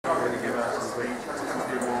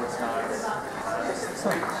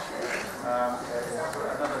speech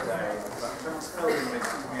another day, but when I was filming this,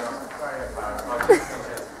 I was very embarrassed. I just think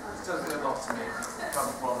it does mean a lot to me to come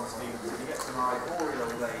from students. You get to my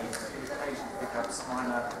aureole age, you occasionally pick up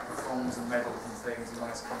minor prongs and medals and things, and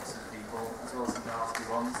nice competent people, as well as some nasty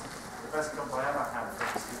ones. The best comp I ever had from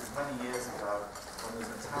a student many years ago, when there was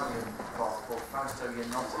an Italian boss called Fausto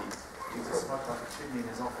Giannotti. He used to smoke like a chimney in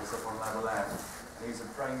his office up on level M. He was a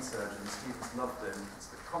brain surgeon, the students loved him.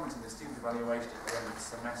 So the comment in the student evaluation at the end of the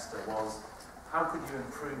semester was, how could you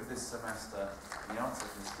improve this semester? And the answer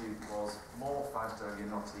from the student was, more Fausto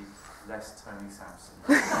Giannotti, less Tony Sampson.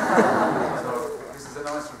 So this is a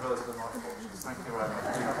nice reversal of my fortunes. Thank you very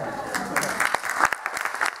much.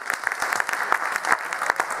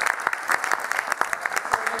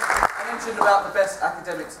 About the best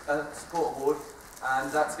academic support award,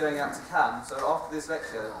 and that's going out to Cam. So after this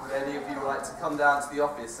lecture, would any of you like to come down to the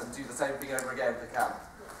office and do the same thing over again for Cam?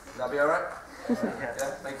 Would that be alright?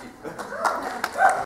 Yeah, thank you.